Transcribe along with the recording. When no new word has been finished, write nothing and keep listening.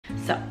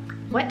So,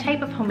 what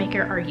type of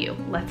homemaker are you?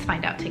 Let's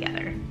find out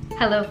together.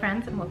 Hello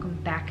friends, and welcome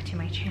back to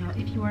my channel.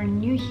 If you are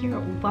new here,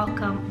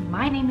 welcome.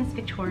 My name is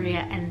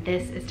Victoria and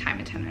this is Thyme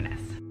and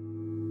Tenderness.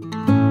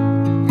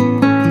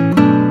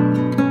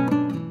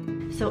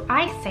 So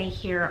I say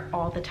here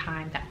all the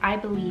time that I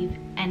believe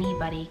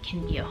anybody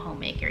can be a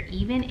homemaker.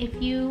 Even if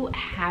you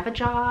have a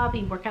job,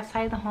 you work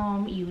outside the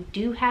home, you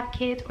do have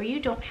kids or you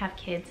don't have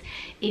kids,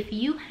 if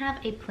you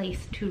have a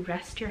place to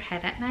rest your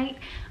head at night,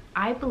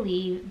 I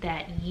believe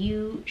that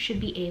you should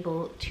be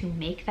able to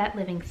make that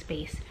living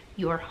space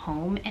your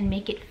home and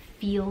make it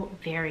feel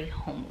very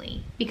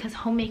homely, because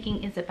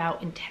homemaking is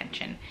about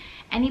intention.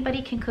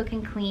 Anybody can cook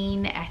and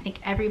clean. I think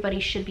everybody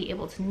should be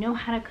able to know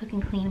how to cook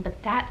and clean,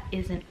 but that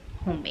isn't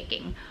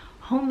homemaking.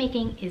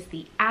 Homemaking is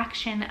the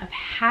action of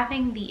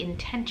having the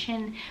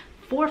intention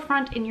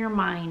forefront in your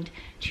mind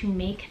to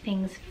make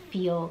things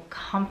feel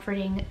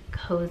comforting,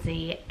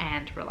 cozy,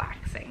 and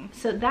relaxing.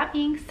 So that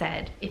being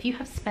said, if you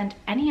have spent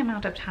any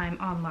amount of time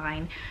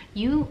online,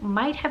 you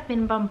might have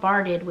been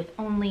bombarded with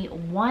only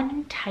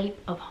one type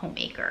of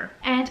homemaker.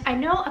 And I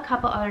know a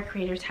couple other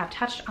creators have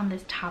touched on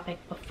this topic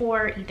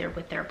before, either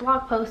with their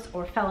blog posts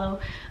or fellow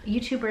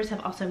YouTubers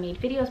have also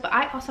made videos, but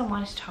I also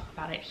wanted to talk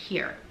about it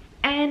here.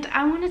 And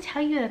I want to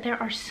tell you that there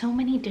are so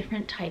many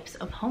different types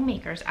of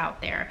homemakers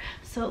out there.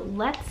 So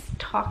let's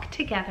talk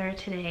together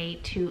today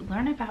to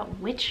learn about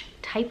which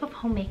type of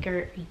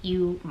homemaker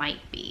you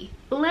might be.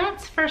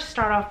 Let's first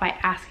start off by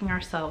asking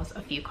ourselves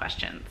a few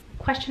questions.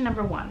 Question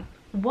number one,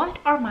 what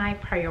are my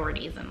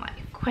priorities in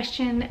life?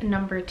 Question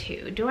number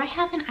two, do I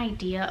have an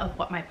idea of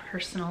what my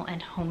personal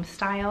and home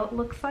style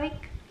looks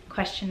like?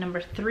 Question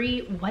number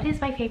three, what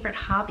is my favorite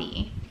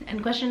hobby?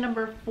 And question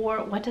number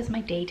four, what does my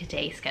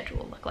day-to-day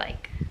schedule look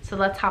like? So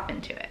let's hop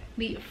into it.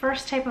 The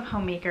first type of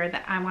homemaker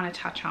that I want to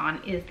touch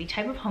on is the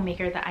type of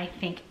homemaker that I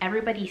think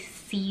everybody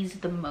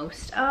sees the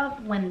most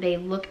of when they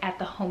look at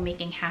the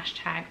homemaking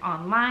hashtag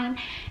online.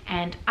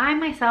 And I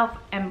myself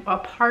am a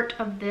part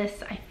of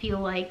this, I feel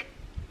like,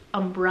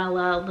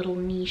 umbrella little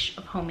niche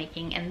of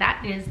homemaking, and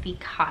that is the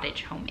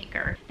cottage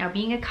homemaker. Now,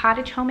 being a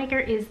cottage homemaker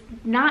is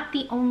not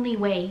the only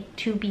way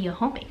to be a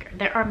homemaker.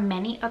 There are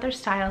many other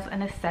styles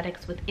and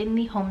aesthetics within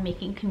the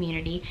homemaking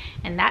community,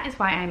 and that is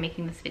why I'm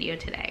making this video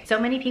today. So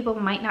many people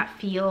might not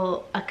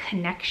feel a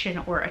connection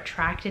or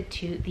attracted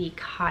to the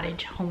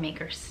cottage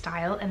homemaker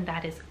style, and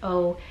that is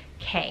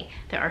okay.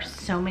 There are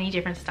so many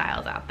different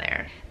styles out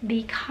there.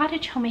 The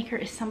cottage homemaker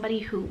is somebody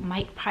who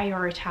might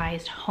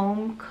prioritize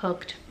home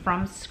cooked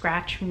from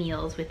scratch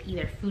meals with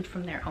either food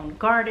from their own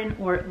garden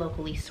or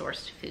locally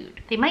sourced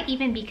food. They might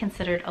even be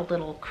considered a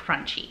little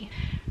crunchy.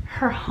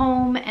 Her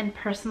home and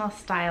personal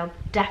style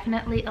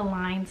definitely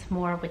aligns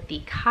more with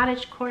the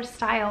cottagecore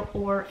style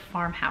or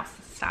farmhouse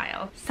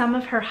style. Some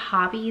of her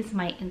hobbies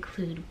might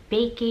include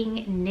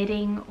baking,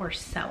 knitting, or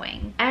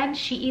sewing. And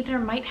she either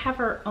might have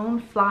her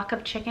own flock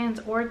of chickens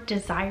or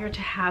desire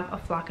to have a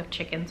flock of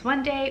chickens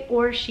one day,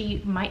 or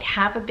she might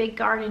have a big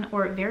garden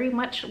or very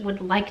much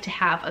would like to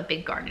have a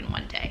big garden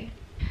one day.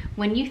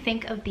 When you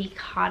think of the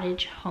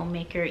cottage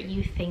homemaker,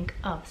 you think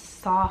of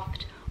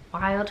soft,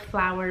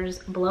 wildflowers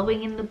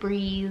blowing in the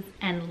breeze,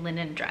 and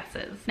linen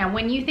dresses. Now,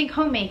 when you think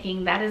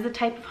homemaking, that is the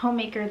type of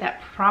homemaker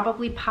that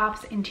probably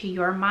pops into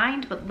your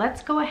mind, but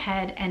let's go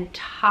ahead and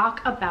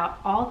talk about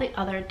all the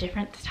other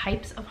different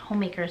types of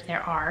homemakers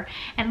there are,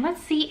 and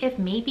let's see if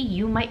maybe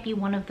you might be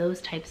one of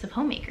those types of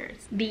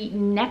homemakers. The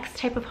next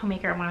type of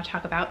homemaker I want to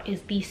talk about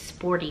is the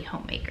sporty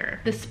homemaker.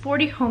 The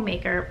sporty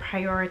homemaker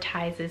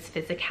prioritizes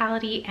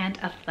physicality and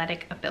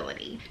athletic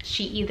ability.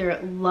 She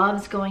either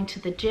loves going to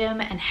the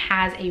gym and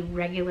has a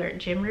regular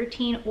gym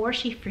routine, or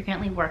she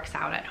frequently works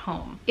out at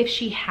home. If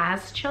she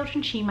has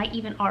children, she might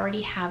even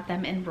already have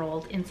them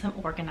enrolled in some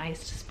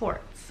organized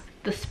sports.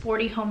 The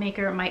sporty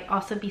homemaker might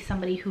also be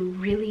somebody who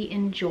really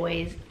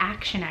enjoys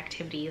action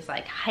activities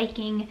like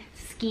hiking,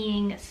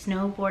 skiing,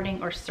 snowboarding,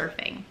 or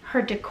surfing.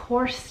 Her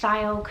decor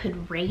style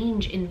could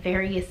range in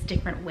various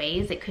different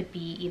ways. It could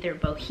be either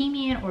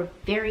bohemian or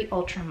very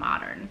ultra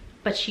modern,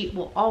 but she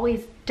will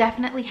always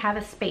definitely have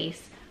a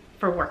space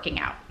for working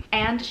out.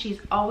 And she's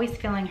always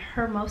feeling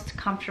her most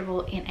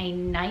comfortable in a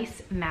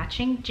nice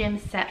matching gym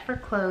set for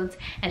clothes,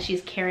 and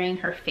she's carrying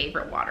her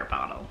favorite water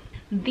bottle.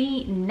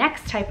 The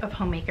next type of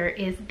homemaker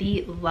is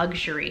the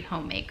luxury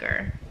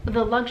homemaker.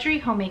 The luxury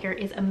homemaker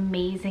is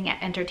amazing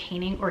at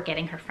entertaining or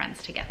getting her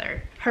friends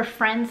together. Her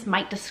friends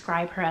might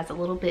describe her as a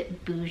little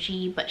bit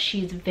bougie, but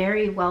she's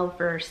very well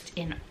versed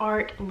in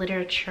art,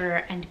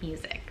 literature, and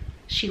music.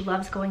 She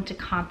loves going to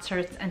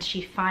concerts, and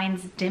she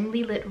finds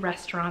dimly lit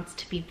restaurants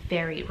to be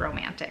very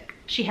romantic.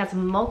 She has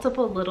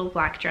multiple little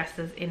black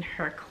dresses in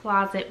her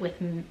closet with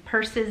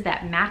purses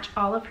that match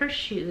all of her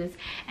shoes,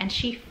 and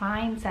she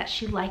finds that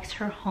she likes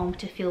her home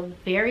to feel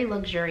very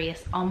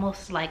luxurious,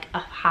 almost like a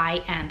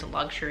high-end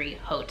luxury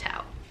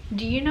hotel.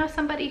 Do you know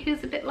somebody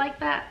who's a bit like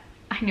that?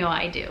 I know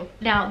I do.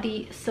 Now,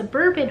 the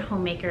suburban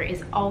homemaker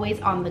is always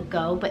on the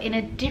go, but in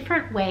a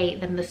different way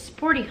than the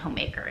sporty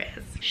homemaker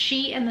is.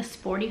 She and the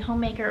sporty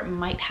homemaker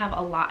might have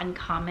a lot in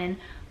common,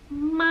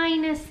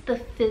 minus the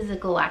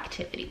physical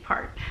activity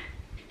part.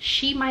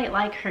 She might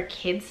like her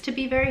kids to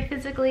be very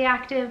physically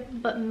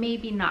active, but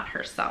maybe not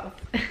herself.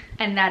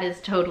 And that is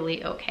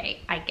totally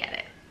okay. I get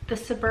it. The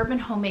suburban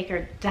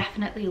homemaker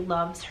definitely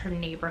loves her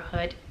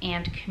neighborhood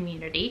and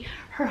community.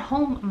 Her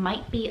home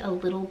might be a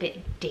little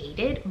bit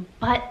dated,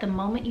 but the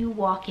moment you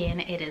walk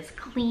in, it is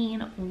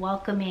clean,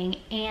 welcoming,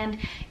 and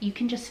you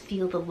can just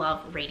feel the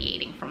love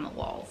radiating from the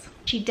walls.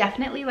 She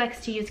definitely likes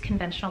to use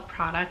conventional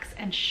products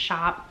and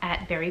shop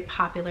at very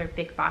popular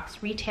big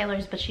box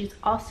retailers, but she's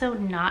also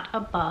not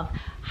above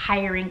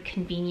hiring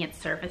convenient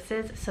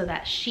services so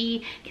that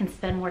she can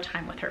spend more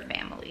time with her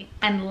family.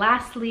 And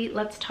lastly,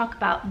 let's talk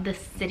about the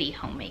city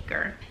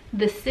homemaker.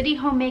 The city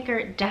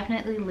homemaker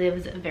definitely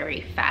lives a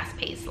very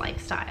fast-paced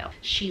lifestyle.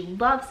 She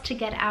loves to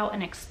get out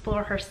and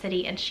explore her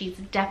city, and she's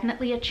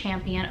definitely a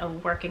champion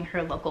of working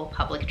her local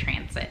public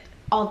transit.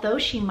 Although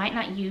she might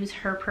not use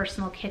her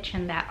personal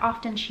kitchen that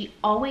often, she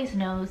always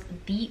knows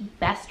the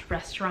best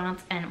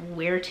restaurants and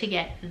where to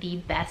get the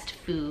best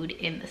food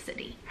in the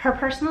city. Her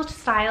personal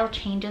style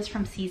changes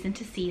from season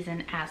to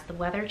season as the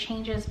weather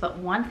changes, but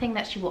one thing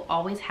that she will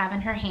always have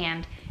in her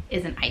hand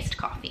is an iced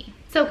coffee.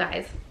 So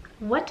guys,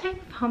 what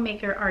type of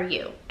homemaker are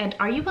you? And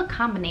are you a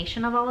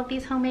combination of all of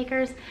these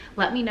homemakers?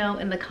 Let me know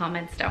in the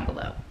comments down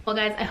below. Well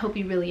guys, I hope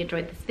you really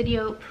enjoyed this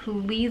video.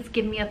 Please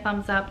give me a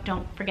thumbs up.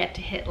 Don't forget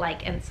to hit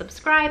like and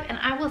subscribe, and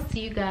I will see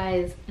you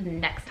guys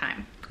next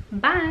time.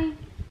 Bye.